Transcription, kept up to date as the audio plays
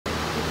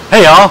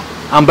Hey y'all,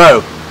 I'm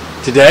Beau.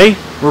 Today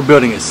we're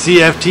building a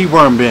CFT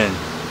worm bin.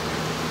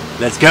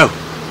 Let's go.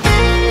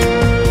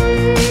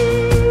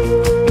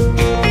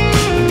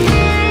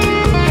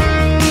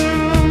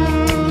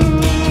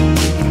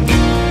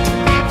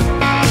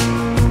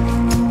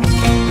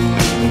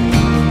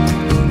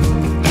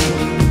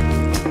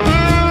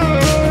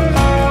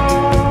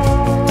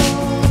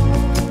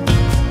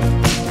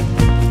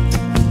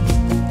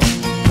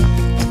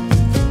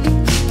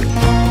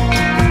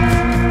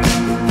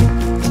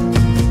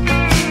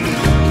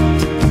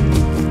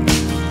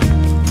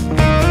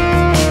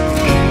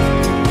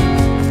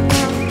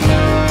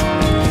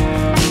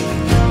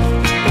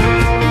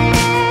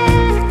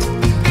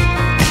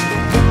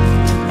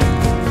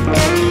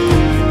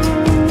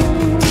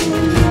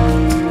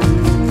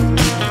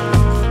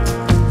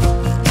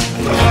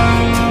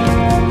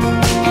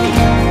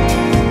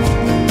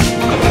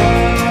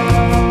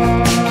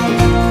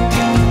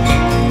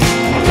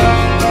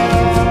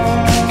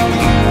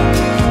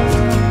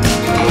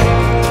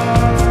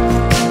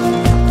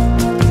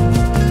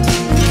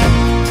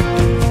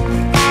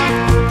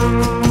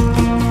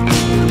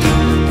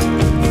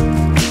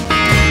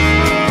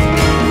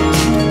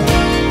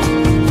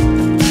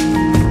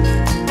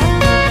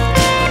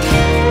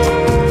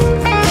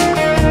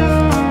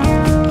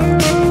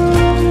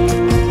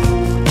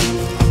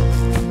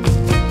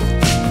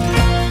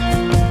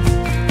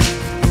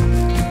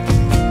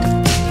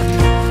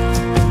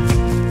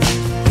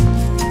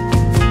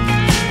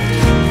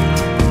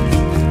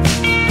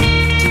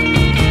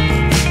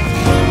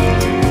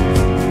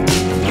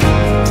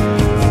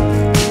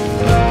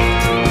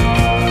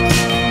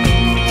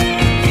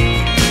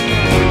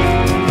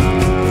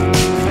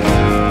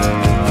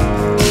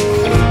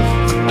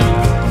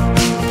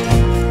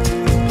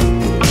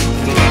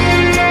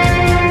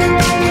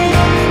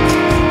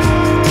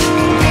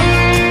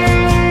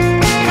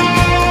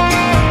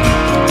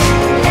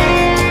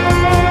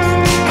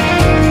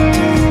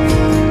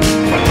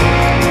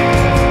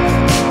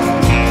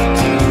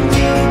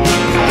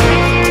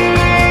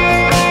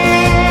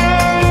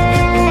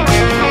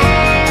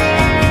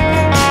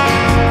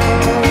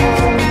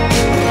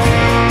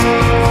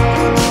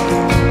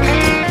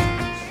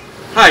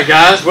 Alright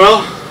guys,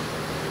 well,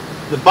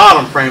 the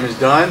bottom frame is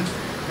done,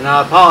 and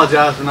I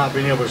apologize for not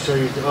being able to show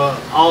you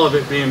all of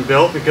it being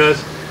built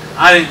because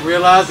I didn't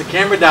realize the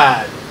camera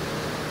died.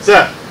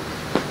 So,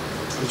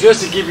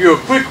 just to give you a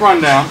quick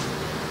rundown,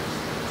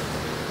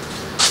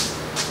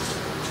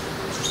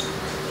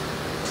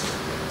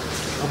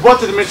 of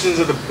what the dimensions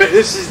of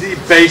this is the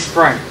base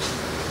frame.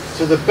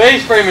 So the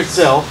base frame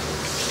itself,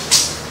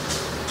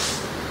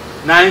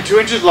 92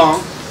 inches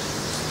long,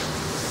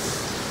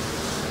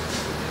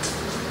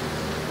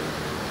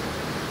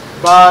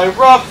 by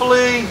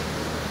roughly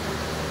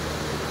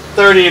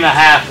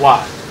 30.5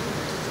 wide.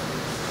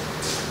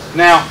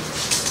 Now,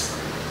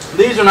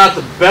 these are not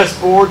the best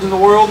boards in the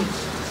world.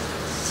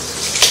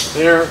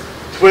 They're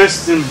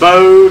twisted and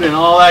bowed and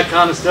all that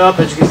kind of stuff.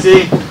 As you can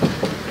see,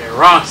 it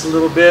rocks a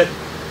little bit.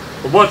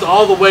 But once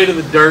all the way to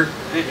the dirt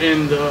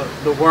and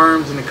the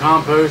worms and the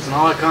compost and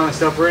all that kind of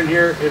stuff are in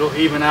here, it'll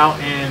even out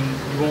and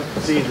you won't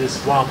see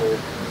this wobble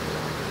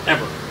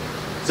ever.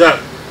 So,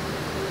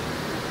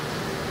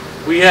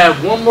 we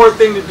have one more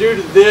thing to do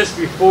to this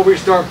before we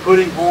start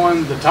putting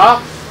on the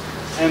top,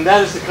 and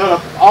that is to cut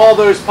up all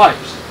those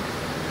pipes.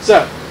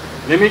 So,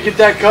 let me get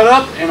that cut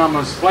up and I'm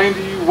going to explain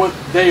to you what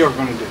they are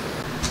going to do.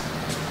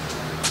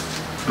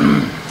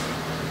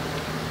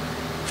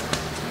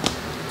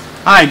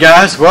 Alright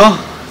guys, well,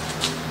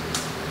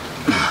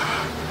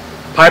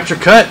 pipes are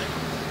cut,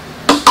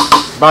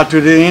 about to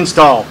do the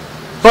install.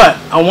 But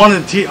I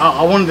wanted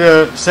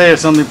to say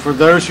something for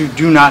those who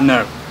do not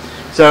know.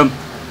 So,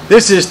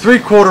 this is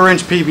 3/4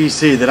 inch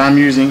PVC that I'm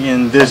using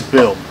in this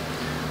build.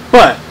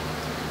 But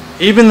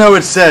even though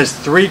it says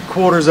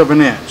 3/4 of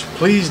an inch,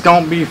 please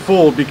don't be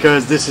fooled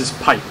because this is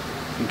pipe.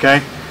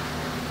 Okay?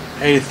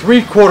 A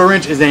 3/4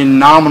 inch is a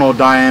nominal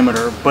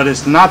diameter, but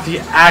it's not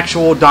the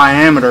actual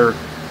diameter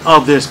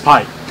of this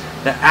pipe.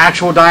 The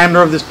actual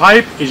diameter of this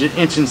pipe is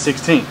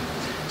 1.16 inches.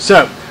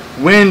 So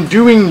when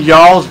doing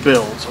y'all's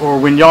builds, or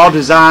when y'all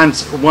design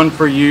one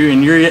for you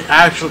and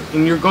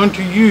you're going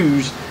to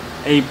use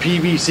a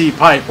PVC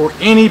pipe or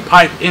any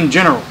pipe in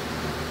general,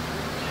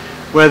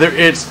 whether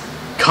it's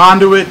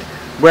conduit,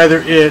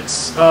 whether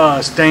it's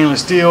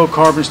stainless steel,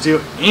 carbon steel,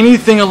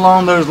 anything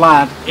along those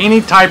lines,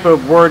 any type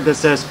of word that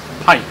says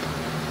pipe,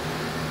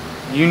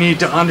 you need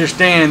to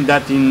understand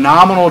that the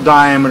nominal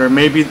diameter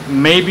may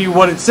be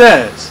what it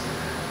says,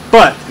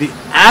 but the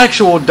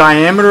actual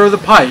diameter of the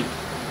pipe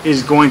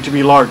is going to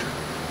be larger.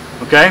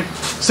 Okay,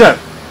 so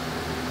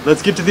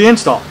let's get to the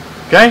install.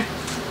 Okay,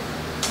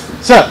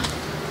 so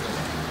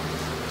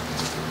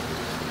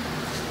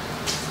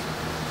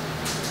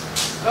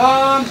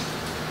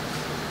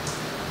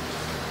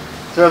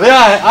so there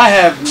I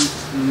have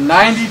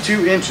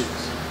 92 inches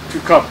to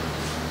cover.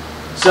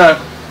 So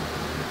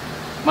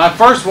my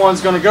first one's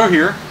going to go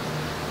here.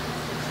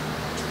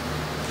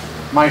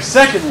 My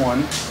second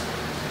one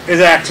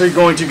is actually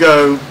going to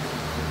go,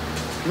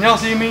 can y'all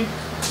see me?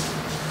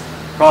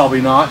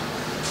 Probably not.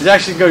 It's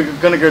actually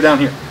going to go down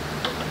here.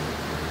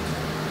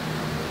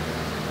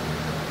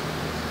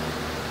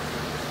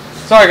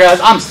 Sorry guys,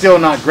 I'm still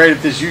not great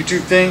at this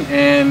YouTube thing,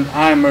 and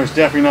I'm most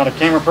definitely not a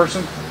camera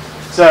person.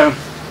 So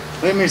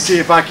let me see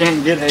if I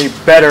can't get a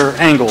better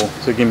angle.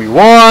 So give me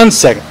 1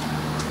 second.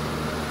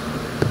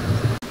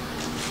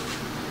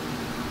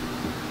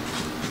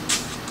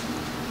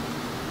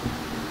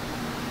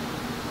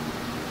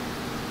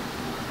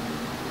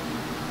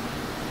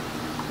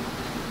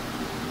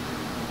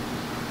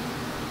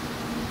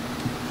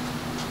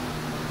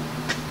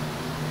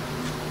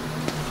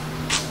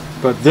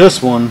 But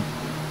this one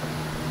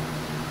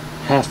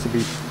has to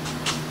be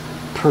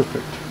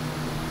perfect.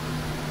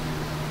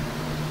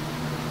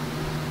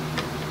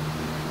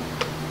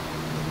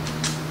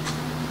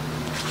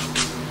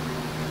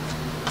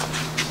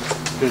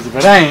 Because if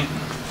it ain't,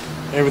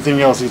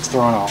 everything else gets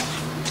thrown off.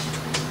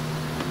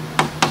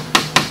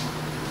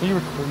 Are you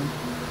recording?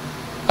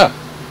 Oh,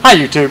 hi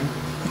YouTube.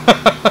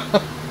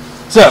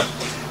 So,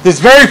 this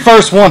very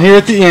first one here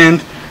at the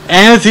end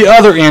and at the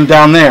other end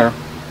down there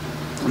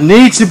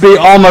needs to be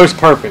almost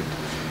perfect.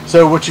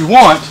 So what you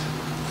want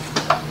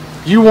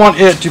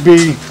it to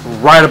be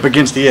right up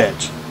against the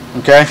edge,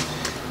 okay?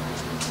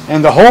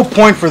 And the whole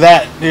point for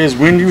that is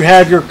when you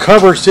have your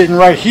cover sitting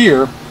right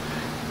here,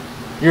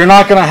 you're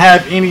not going to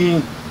have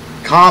any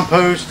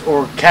compost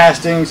or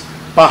castings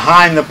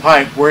behind the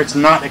pipe where it's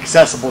not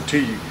accessible to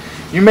you.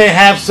 You may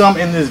have some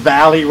in this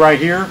valley right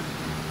here,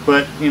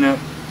 but you know,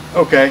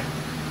 okay.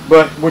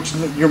 But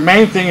your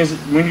main thing is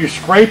when you're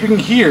scraping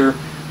here,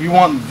 you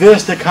want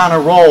this to kind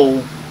of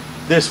roll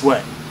this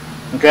way,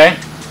 okay?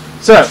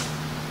 So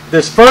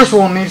this first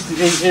one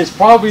is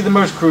probably the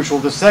most crucial.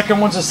 The second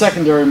one's the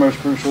secondary most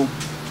crucial.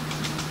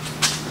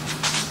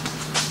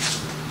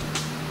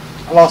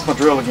 I lost my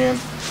drill again.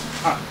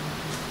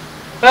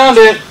 Found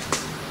it.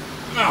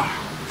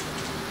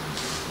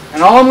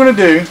 And all I'm going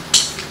to do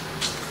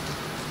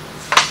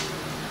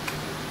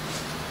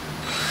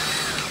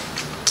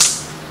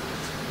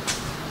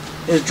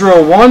is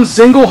drill one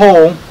single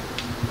hole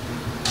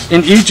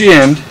in each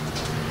end,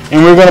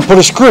 and we're going to put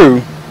a screw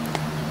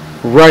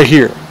right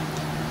here.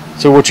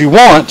 So what you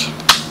want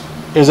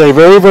is a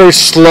very, very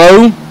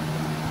slow,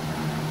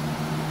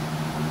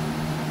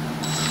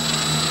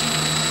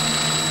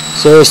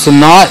 so as to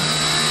not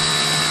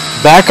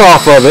back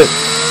off of it,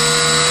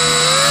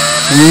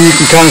 and then you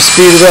can kind of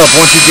speed it up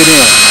once you get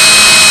in.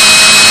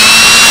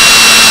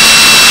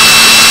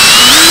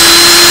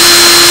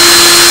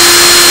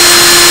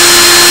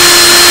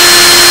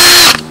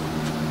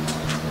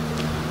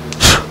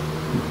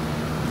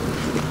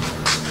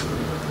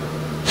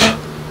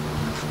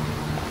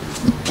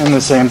 And the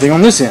same thing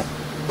on this end.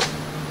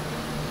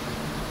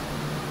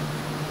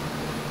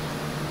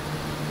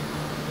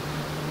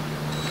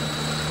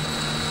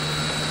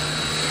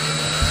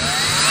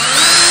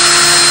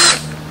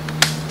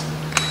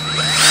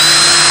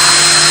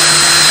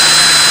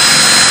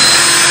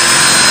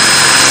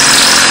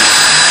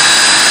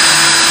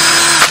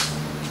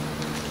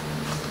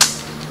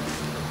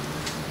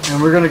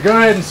 And we're going to go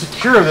ahead and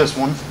secure this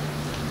one.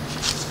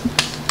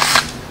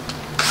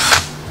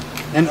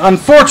 And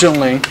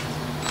unfortunately,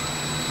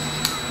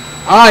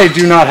 I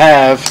do not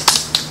have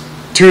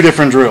two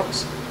different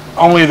drills,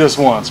 only this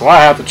one, so I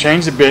have to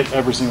change the bit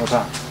every single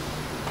time.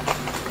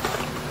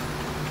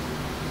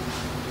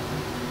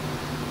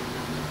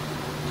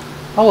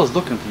 I was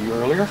looking for you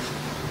earlier.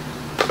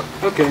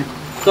 Okay,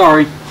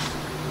 sorry.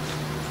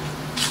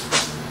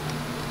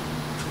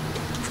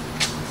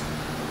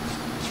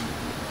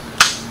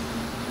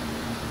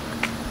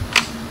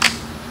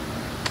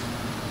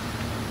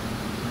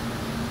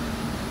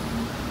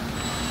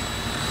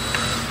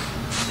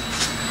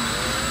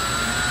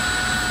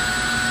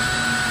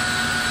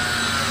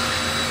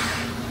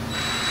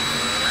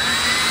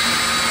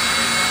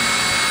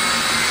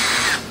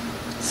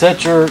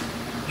 Set your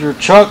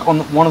chuck on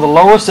one of the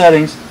lower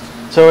settings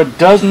so it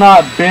does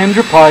not bend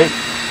your pipe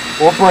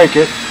or break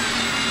it.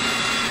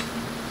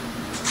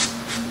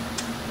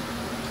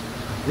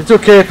 It's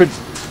okay if it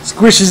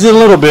squishes it a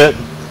little bit.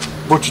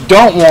 What you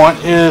don't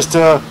want is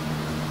to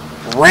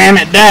ram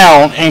it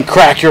down and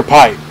crack your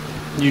pipe.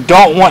 You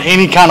don't want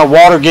any kind of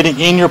water getting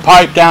in your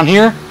pipe down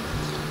here.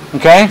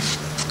 Okay?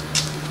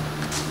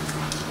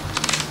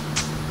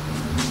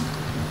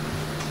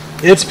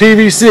 It's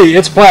PVC,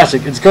 it's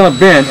plastic, it's going to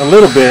bend a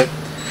little bit,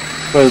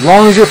 but as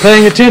long as you're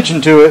paying attention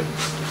to it,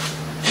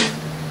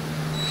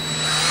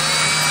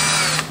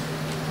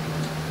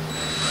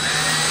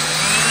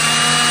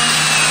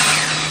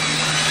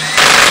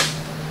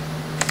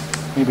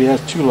 maybe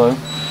that's too low.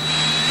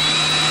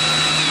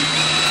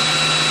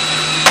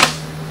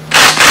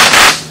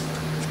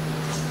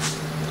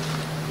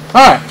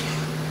 Alright,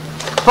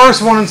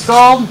 first one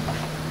installed.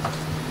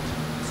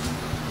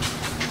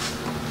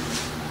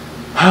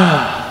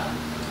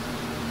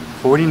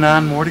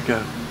 49 more to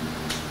go.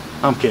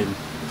 I'm kidding.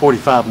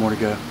 45 more to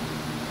go.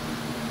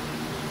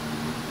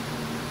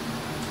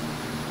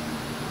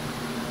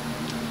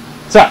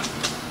 So,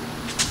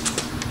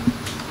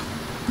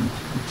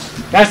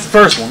 that's the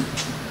first one.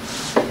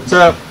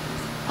 So,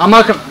 I'm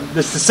not gonna,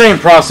 it's the same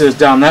process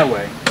down that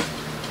way.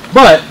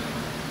 But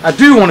I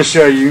do want to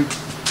show you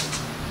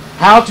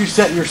how to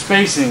set your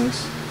spacings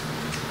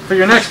for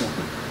your next one.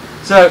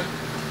 So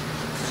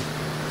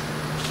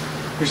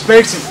your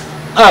spacing,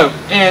 oh,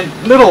 and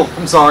little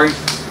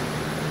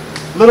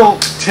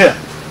tip,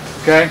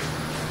 okay?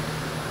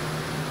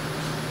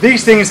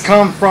 These things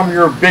come from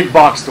your big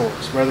box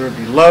stores, whether it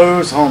be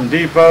Lowe's, Home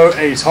Depot,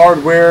 Ace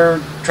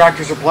Hardware,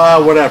 Tractor Supply,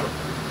 whatever.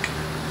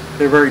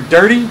 They're very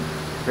dirty,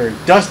 very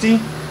dusty,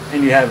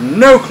 and you have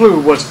no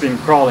clue what's been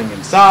crawling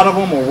inside of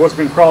them or what's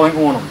been crawling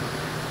on them.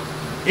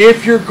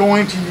 If you're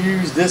going to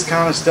use this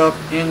kind of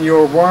stuff in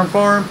your worm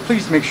farm,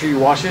 please make sure you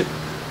wash it,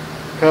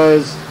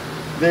 because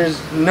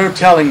there's no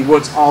telling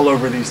what's all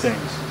over these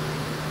things.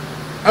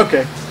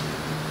 Okay,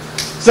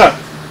 so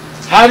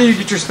how do you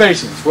get your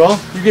spacings? Well,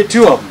 you get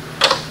two of them.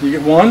 You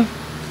get one,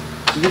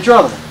 you get your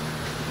other one.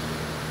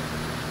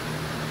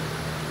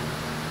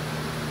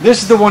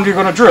 This is the one you're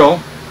going to drill,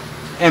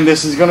 and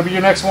this is going to be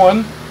your next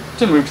one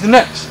to move to the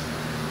next,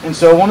 and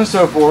so on and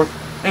so forth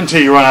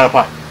until you run out of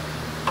pipe.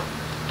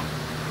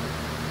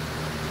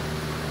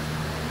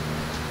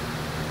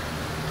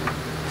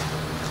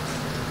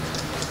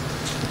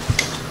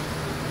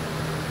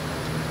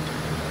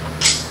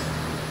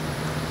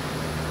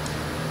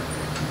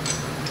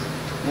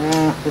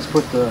 Let's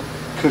put the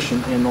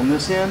cushion end on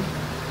this end.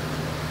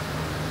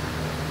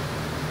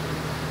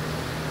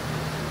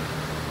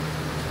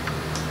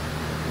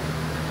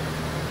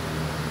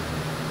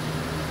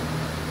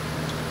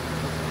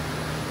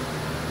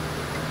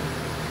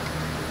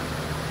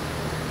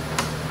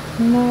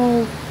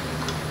 No.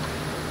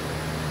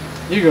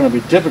 You're going to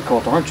be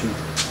difficult, aren't you?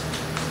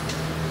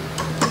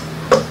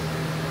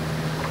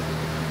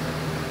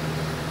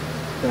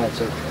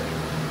 That's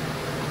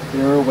okay.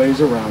 There are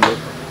ways around it.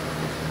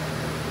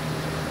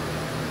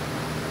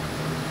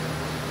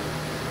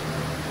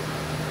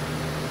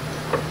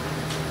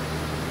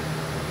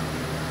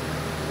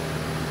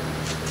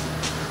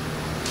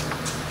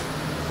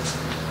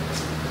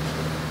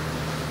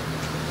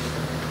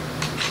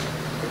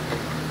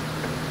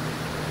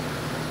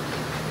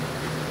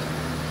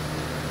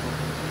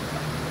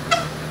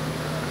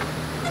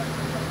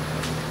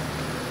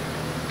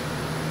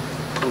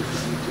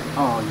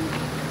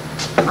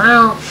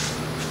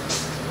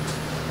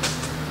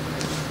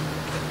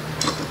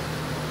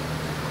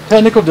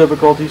 Technical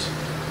difficulties.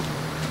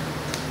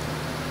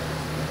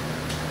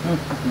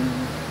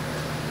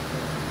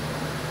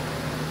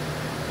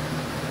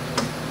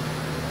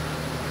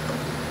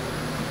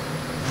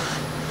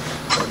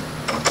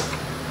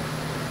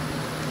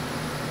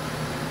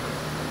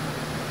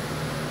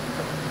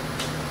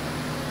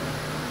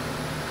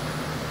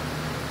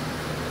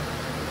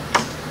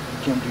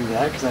 Can't do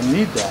that because I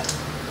need that.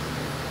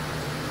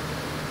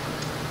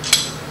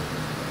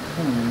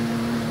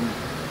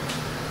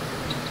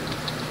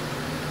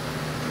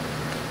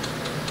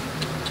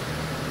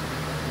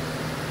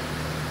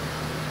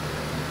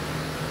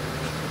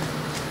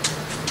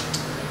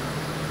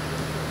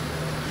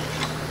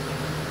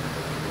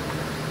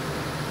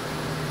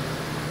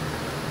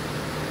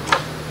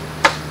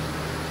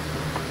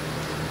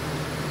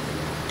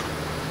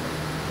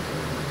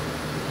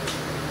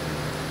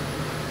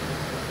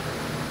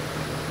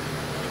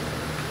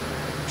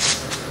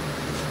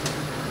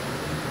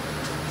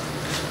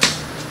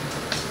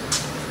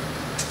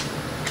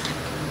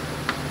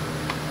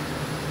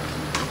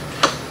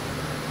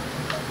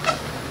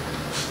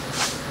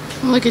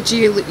 Look at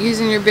you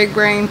using your big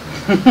brain.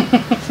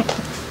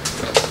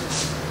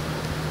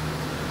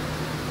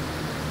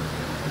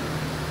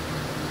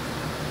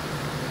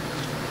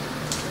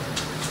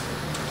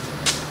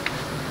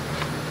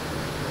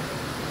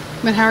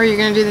 But how are you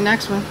going to do the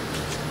next one?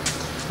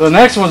 The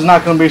next one's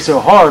not going to be so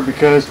hard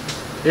because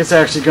it's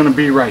actually going to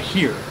be right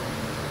here.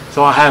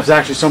 So I have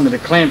actually something to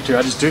clamp to.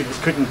 I just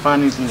couldn't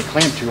find anything to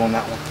clamp to on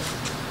that one.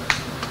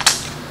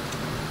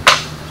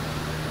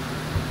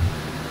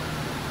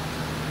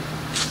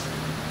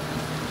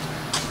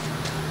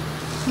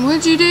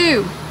 What'd you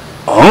do?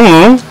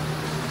 Oh.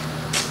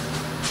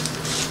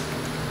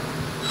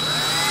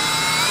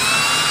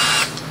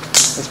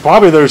 It's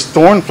probably those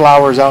thorn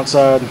flowers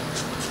outside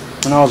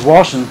when I was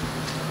washing.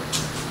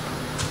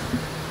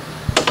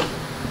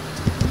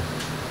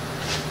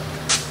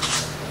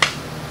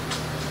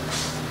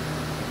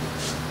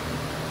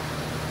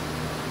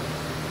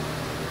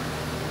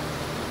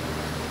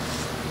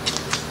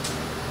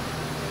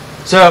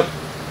 So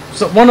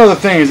one other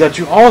thing is that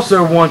you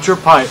also want your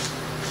pipe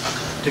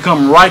to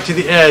come right to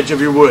the edge of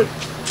your wood.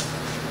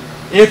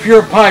 If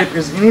your pipe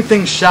is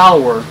anything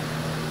shallower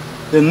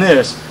than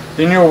this,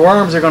 then your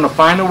worms are going to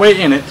find a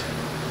way in it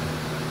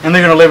and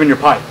they're going to live in your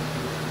pipe.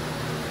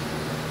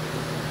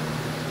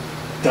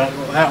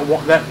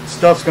 That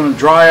stuff's going to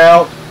dry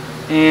out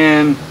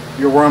and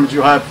your worms,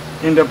 you'll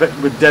end up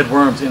with dead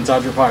worms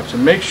inside your pipe. So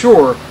make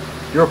sure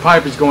your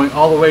pipe is going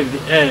all the way to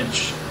the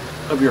edge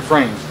of your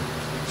frame.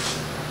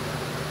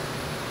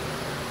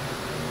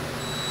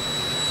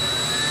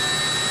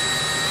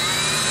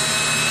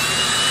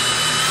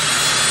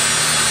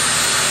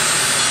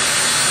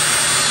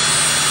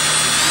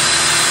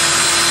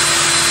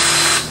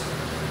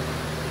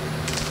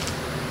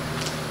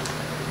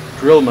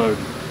 drill mode.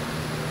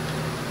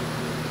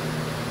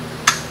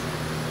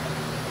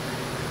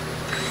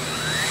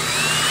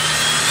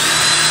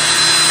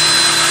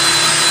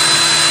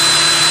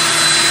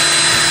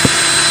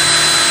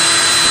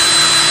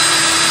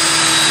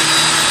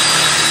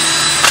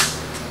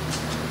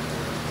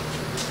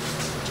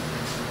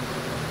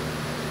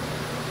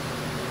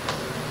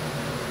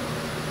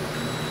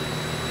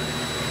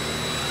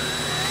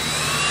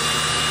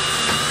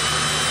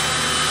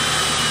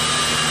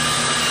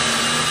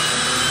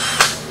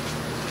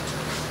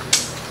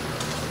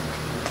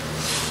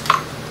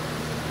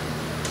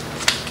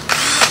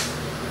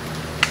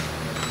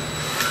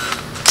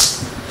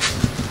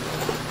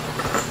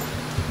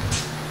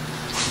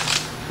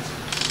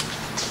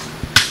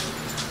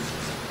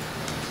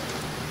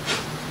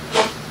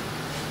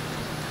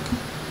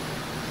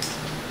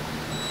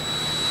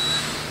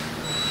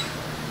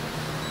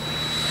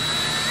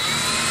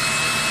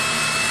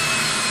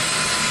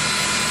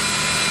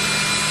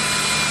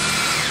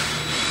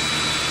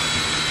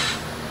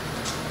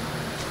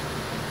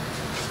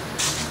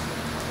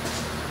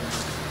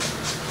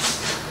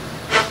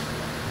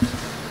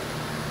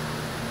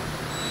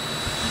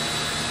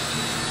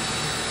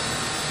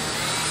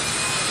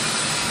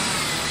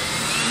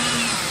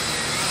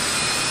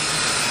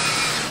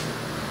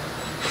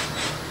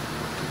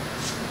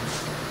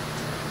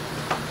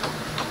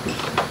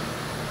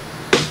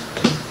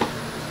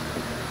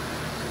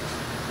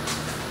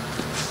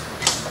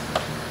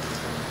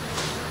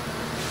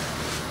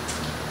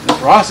 The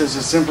process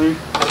is simply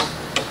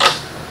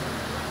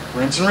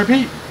rinse and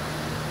repeat.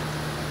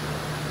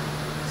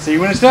 See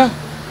when it's done.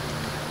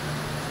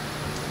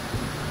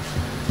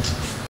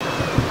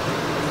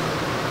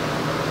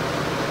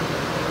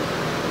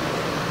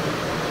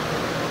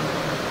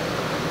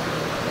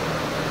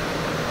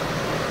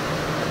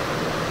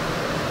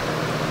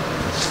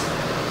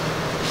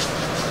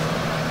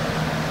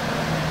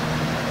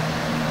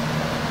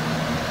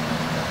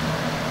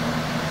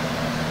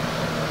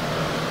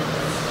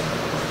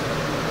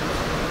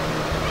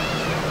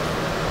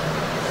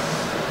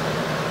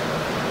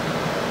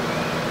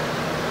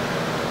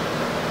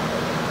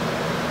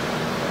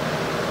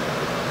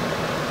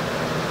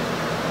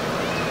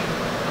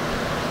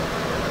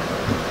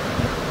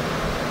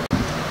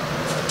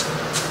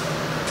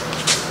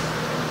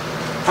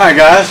 Alright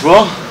guys,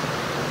 well,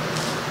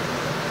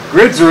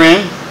 grids are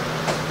in,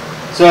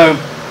 so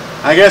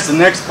I guess the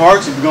next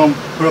part is we're going to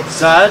put up the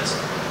sides,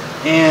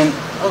 and,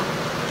 oh,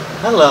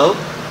 hello.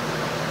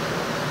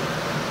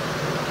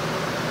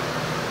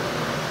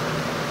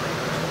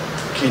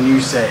 Can you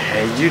say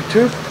hey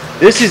YouTube?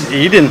 This is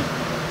Eden.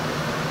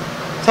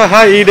 Say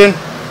hi Eden.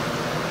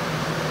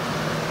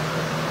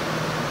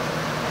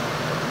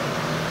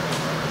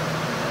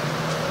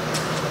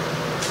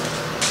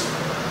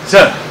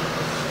 So,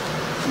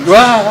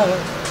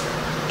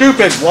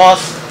 stupid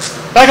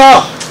wasp, back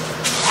off!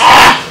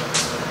 Ah!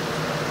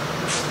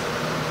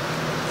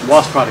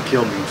 Wasp probably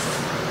killed me.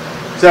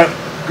 So,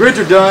 grids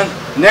are done.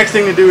 Next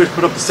thing to do is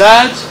put up the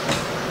sides,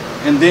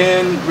 and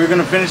then we're going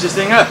to finish this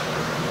thing up.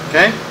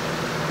 Okay?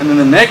 And then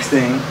the next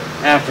thing,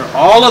 after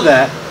all of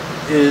that,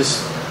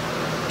 is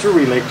to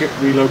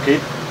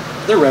relocate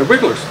the red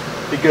wigglers.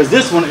 Because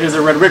this one is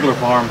a red wiggler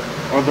farm,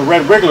 or the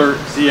red wiggler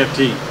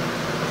CFT.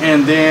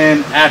 And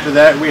then after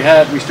that,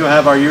 we still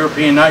have our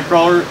European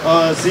nightcrawler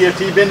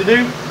CFT bin to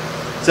do.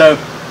 So,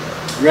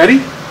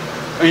 ready?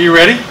 Are you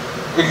ready?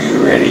 Are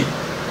you ready?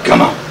 Come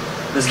on,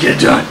 let's get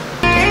it done.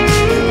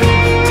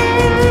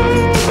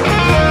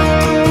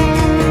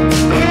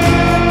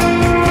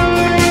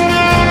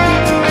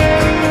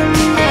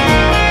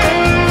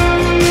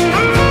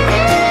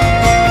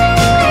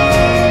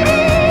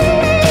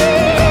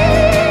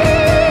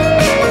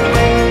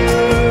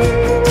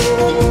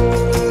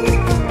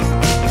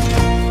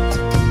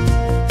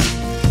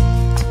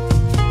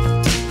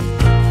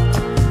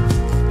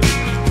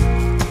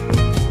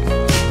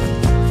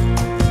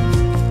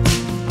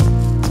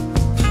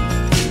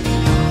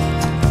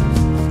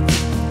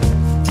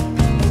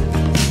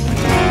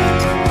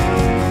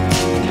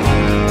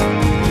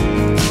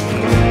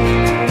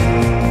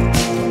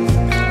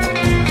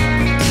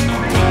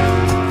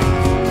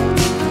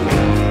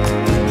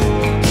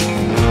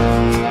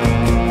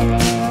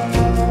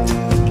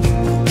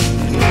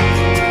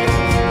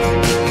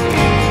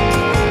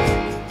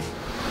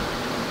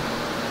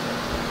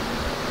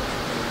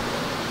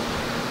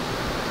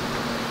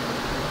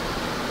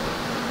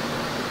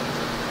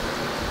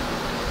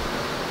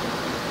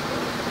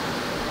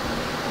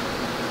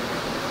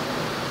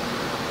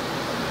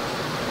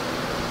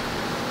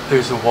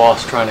 There's a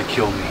wasp trying to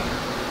kill me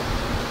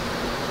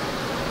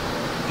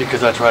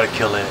because I try to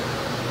kill it.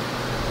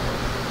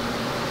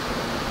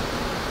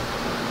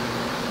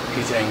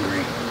 He's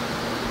angry,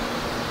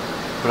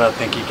 but I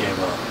think he gave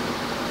up.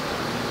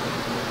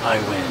 I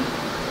win.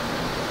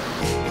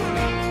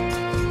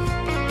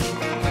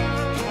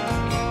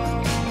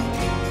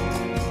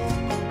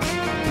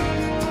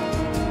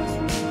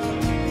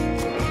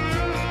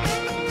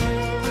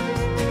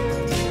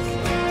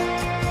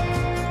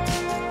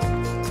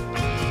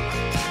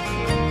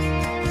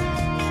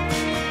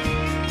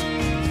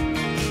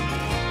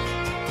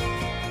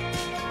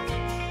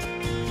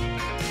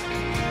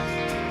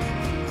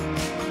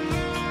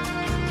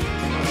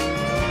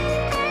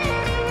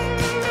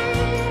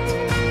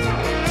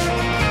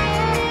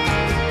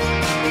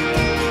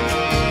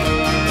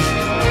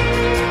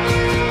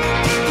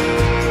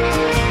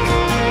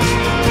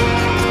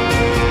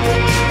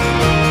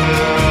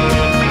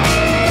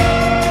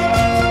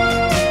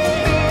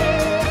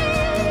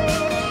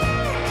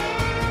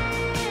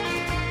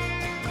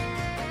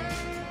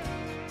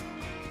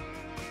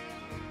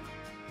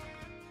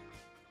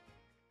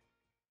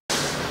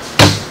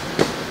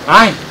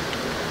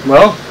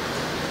 Well,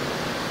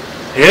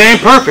 it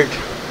ain't perfect,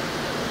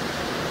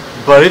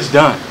 but it's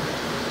done.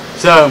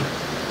 So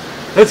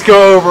let's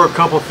go over a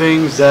couple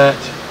things that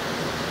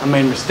I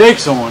made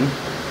mistakes on,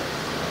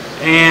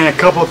 and a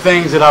couple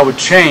things that I would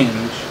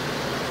change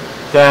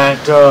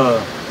that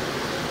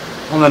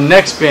on the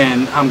next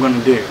bin I'm going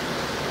to do.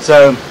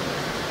 So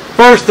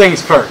first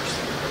things first,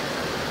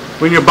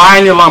 when you're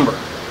buying your lumber.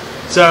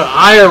 So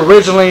I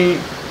originally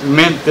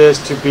meant this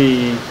to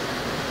be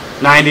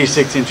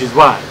 96 inches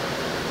wide.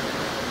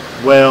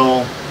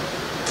 Well,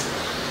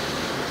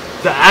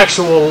 the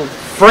actual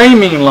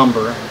framing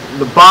lumber,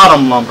 the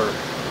bottom lumber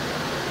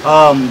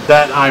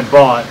that I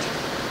bought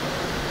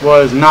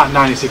was not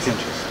 96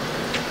 inches.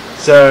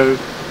 So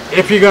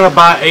if you're going to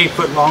buy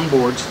 8-foot long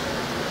boards,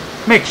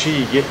 make sure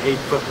you get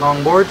 8-foot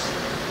long boards.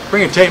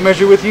 Bring a tape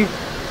measure with you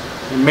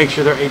and make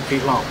sure they're 8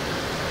 feet long.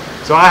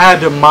 So I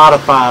had to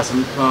modify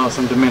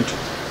some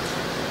dimensions.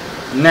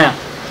 Now,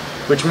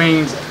 which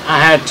means I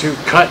had to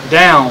cut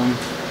down.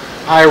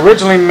 I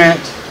originally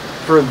meant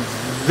for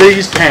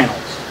these panels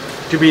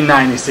to be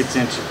 96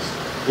 inches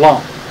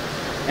long,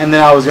 and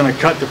then I was going to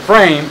cut the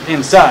frame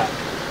inside.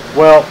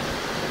 Well,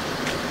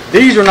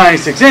 these are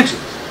 96 inches,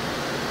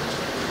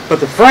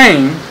 but the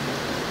frame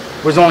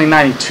was only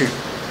 92.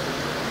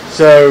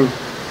 So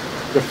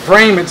the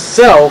frame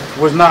itself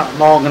was not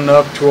long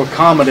enough to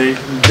accommodate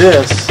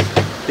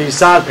these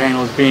side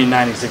panels being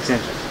 96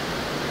 inches.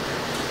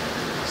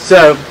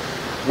 So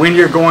when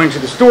you're going to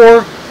the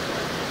store,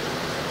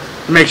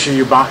 make sure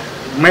you buy it.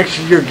 Make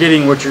sure you're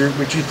getting what you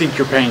think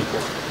you're paying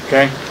for.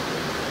 Okay.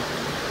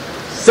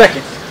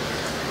 Second,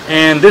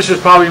 and this is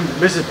probably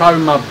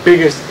my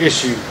biggest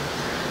issue,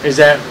 is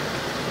that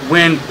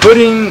when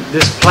putting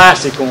this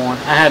plastic on,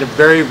 I had a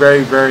very,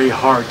 very, very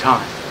hard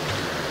time.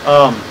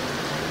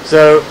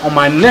 So on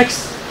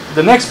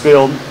the next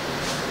build,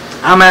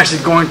 I'm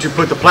actually going to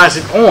put the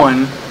plastic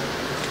on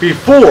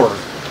before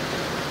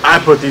I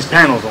put these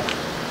panels on.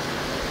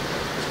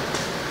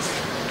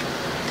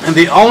 And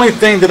the only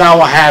thing that I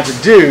will have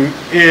to do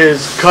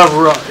is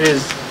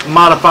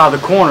modify the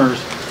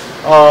corners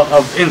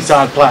of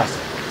inside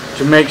plastic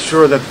to make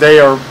sure that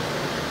they are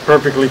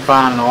perfectly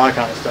fine and all that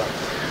kind of stuff.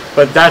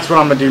 But that's what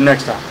I'm going to do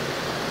next time.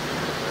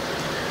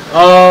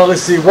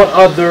 Let's see, what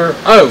other...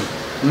 Oh,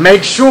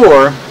 make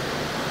sure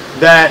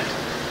that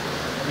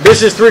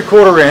this is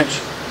 3/4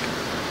 inch,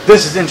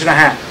 this is 1.5 inches.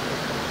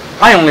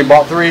 I only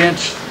bought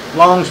 3-inch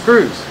long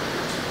screws.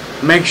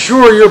 Make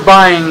sure you're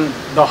buying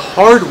the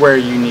hardware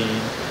you need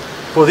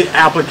for the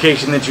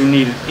application that you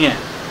need it in.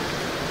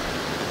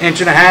 1.5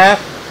 inches,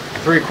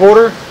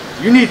 3/4,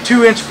 you need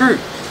 2-inch screws,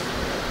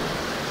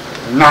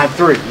 not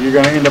 3. You're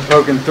going to end up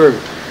poking through.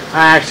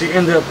 I actually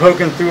ended up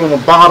poking through on the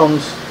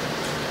bottoms,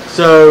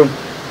 so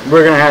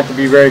we're going to have to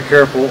be very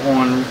careful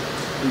on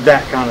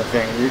that kind of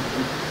thing.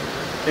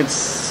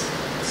 It's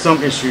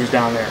some issues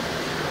down there,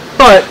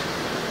 but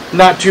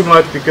not too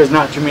much, because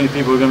not too many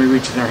people are going to be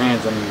reaching their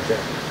hands underneath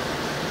there.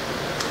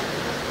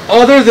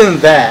 Other than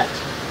that,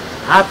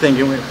 I think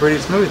it went pretty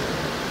smooth.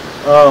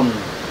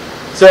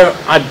 So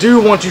I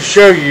do want to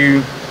show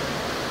you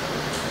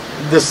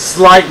the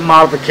slight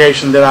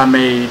modification that I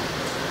made.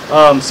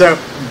 So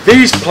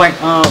this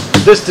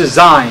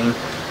design,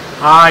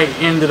 I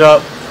ended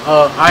up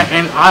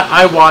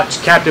I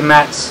watched Captain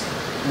Matt's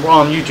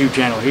YouTube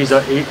channel. He's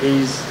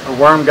a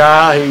worm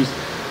guy.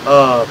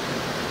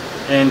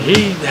 And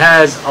he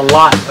has a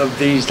lot of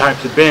these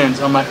types of bins.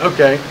 I'm like,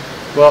 okay,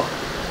 well,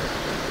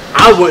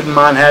 I wouldn't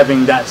mind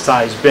having that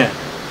size bin.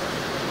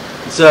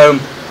 So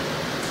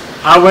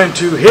I went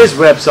to his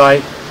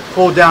website,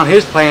 pulled down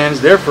his plans,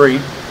 they're free,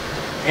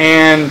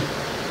 and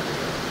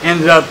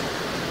ended up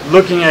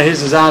looking at his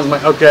designs. I'm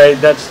like, okay,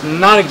 that's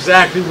not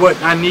exactly what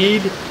I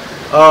need.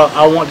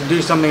 I want to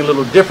do something a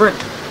little different.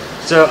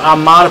 So I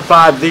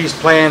modified these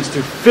plans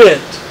to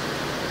fit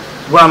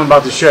what I'm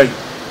about to show you.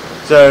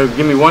 So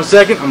give me 1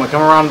 second. I'm going to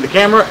come around to the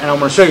camera and I'm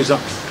going to show you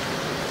something.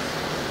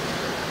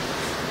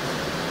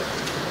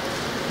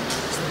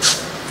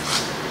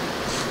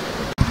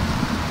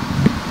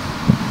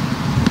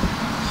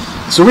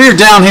 So we are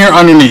down here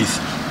underneath,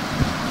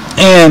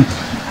 and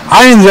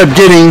I ended up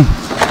getting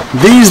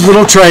these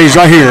little trays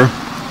right here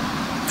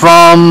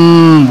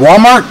from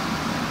Walmart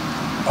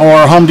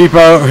or Home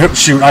Depot.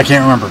 Shoot, I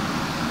can't remember.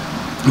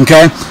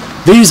 Okay,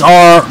 these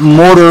are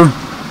mortar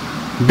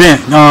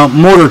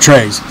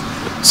trays.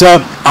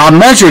 So I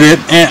measured it,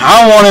 and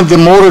I wanted the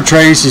mortar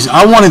trays.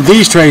 I wanted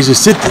these trays to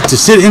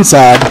sit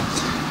inside.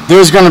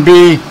 There's going to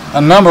be a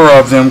number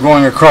of them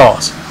going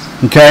across.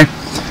 Okay,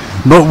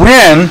 but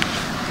when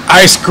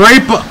I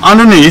scrape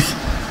underneath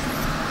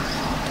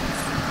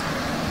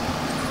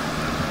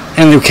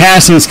and the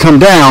castings come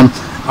down,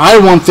 I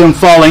want them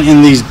falling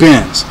in these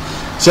bins.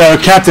 So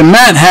Captain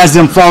Matt has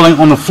them falling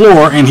on the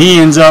floor and he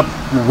ends up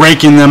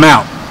raking them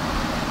out.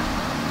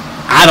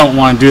 I don't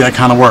want to do that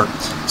kind of work.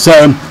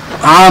 So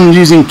I'm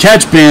using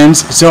catch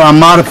bins, so I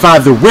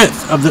modified the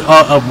width of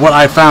what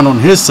I found on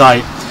his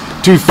site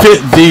to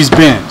fit these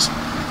bins.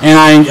 And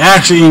I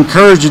actually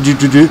encourage you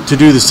to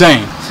do the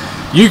same.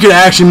 you can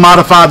actually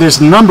modify this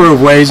a number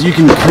of ways. You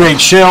can create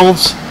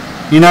shelves,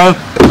 you know,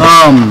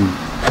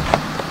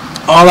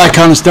 all that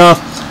kind of stuff.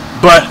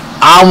 But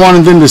I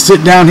wanted them to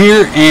sit down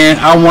here, and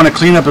I want to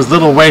clean up as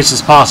little waste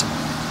as possible.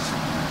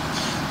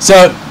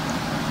 So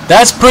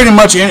that's pretty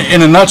much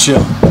in a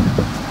nutshell.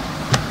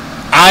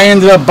 I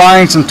ended up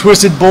buying some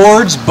twisted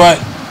boards, but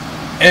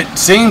it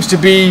seems to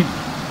be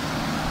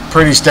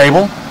pretty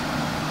stable.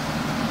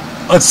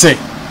 Let's see.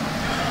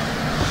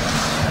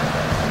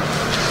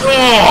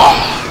 Oh.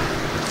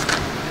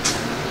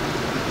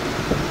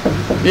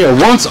 Yeah,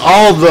 once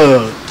all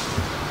the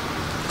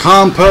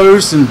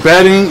compost and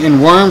bedding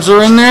and worms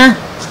are in there,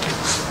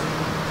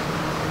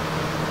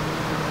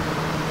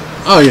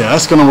 oh yeah,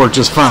 that's gonna work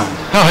just fine.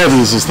 How heavy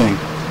is this thing?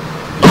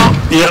 Oh,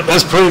 yeah,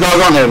 that's pretty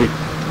doggone heavy.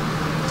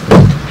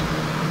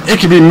 It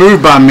can be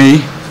moved by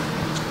me,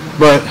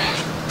 but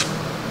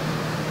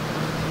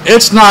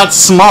it's not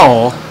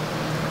small.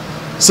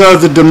 So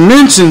the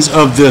dimensions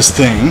of this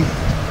thing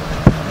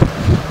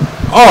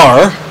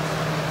are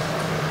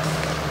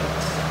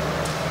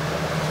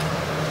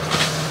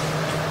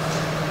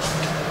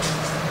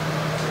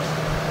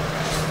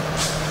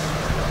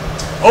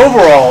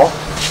overall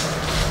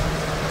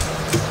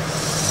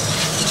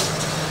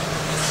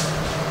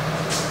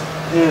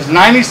is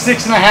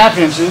 96.5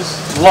 inches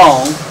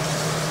long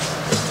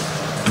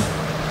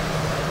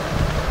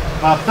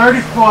by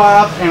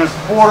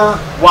 35.25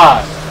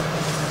 wide.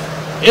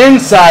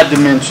 Inside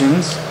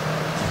dimensions,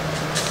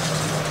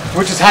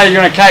 which is how you're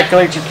going to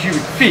calculate your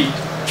cubic feet,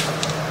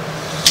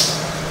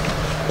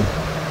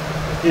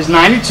 is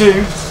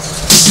 92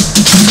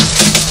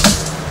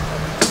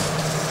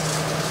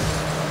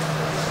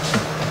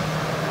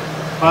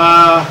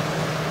 by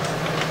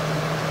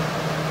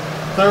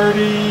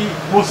 30,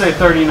 we'll say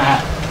 30 and a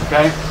half,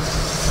 okay?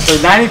 So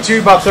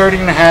 92 by 30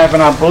 and a half,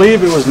 and I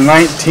believe it was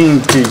 19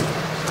 feet.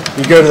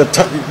 You go to the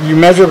top, you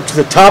measure up to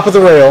the top of the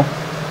rail.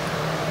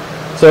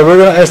 So we're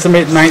going to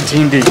estimate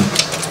 19 deep.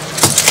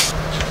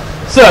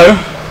 So,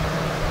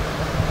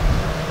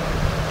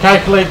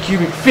 calculate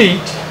cubic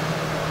feet.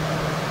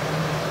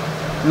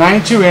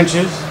 92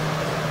 inches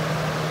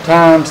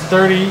times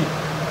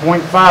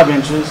 30.5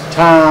 inches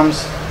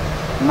times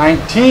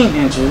 19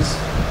 inches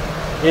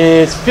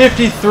is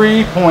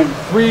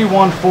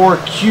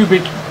 53.314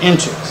 cubic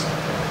inches.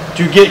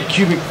 To get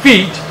cubic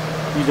feet,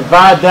 you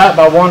divide that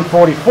by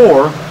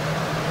 144,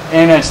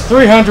 and that's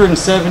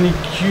 370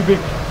 cubic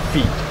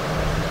feet.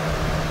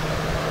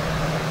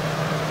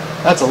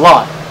 That's a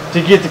lot.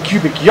 To get the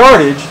cubic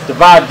yardage,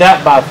 divide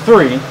that by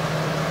 3.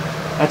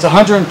 That's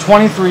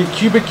 123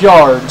 cubic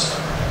yards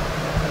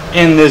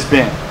in this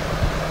bin.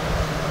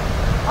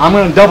 I'm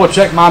going to double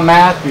check my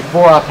math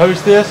before I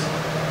post this,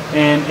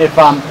 and if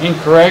I'm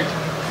incorrect,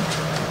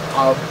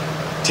 I'll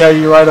tell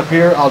you right up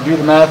here. I'll do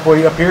the math for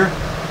you up here.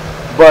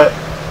 But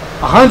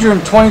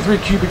 123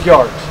 cubic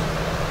yards.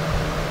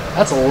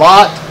 That's a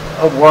lot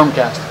of worm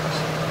castings.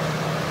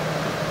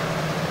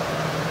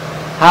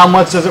 How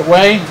much does it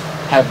weigh?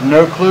 Have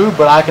no clue,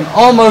 but I can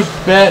almost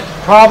bet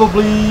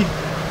probably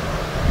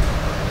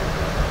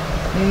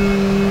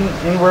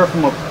anywhere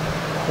from a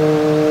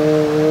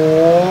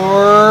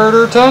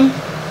quarter ton,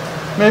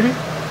 maybe.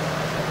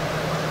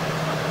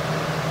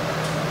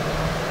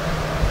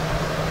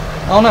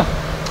 I don't know.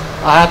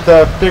 I have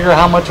to figure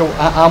how much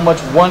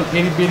one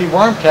itty bitty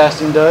worm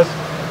casting does,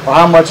 or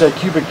how much a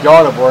cubic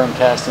yard of worm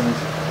castings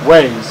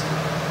weighs,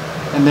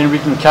 and then we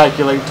can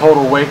calculate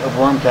total weight of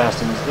worm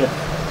castings if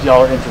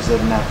y'all are interested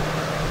in that.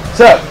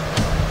 So,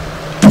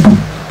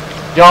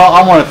 y'all,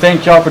 I want to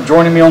thank y'all for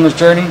joining me on this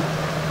journey.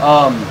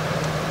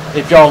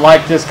 If y'all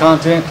like this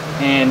content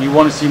and you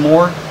want to see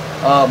more,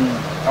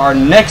 our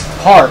next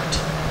part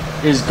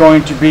is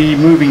going to be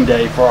moving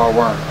day for our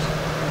worms.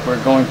 We're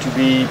going to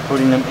be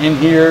putting them in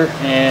here,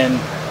 and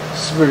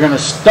we're going to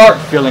start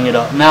filling it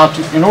up. Now,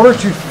 in order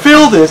to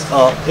fill this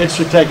up, it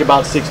should take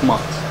about 6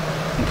 months.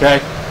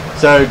 Okay?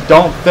 So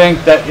don't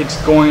think that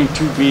it's going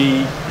to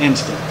be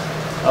instant.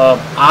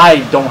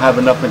 I don't have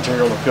enough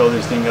material to fill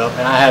this thing up,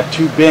 and I have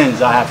 2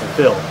 bins I have to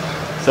fill.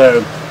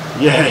 So,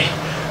 yay.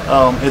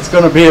 It's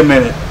going to be a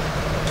minute.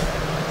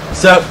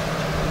 So,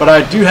 but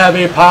I do have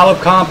a pile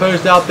of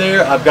compost out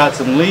there. I've got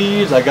some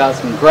leaves, I got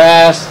some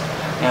grass,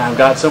 and I've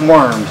got some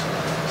worms.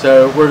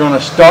 So we're going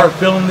to start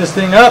filling this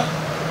thing up.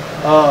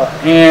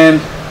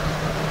 And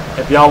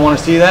if y'all want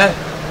to see that,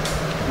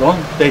 well,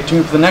 stay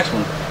tuned for the next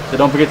one. So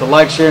don't forget to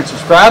like, share, and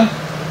subscribe.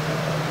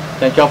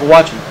 Thank y'all for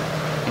watching,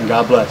 and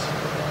God bless.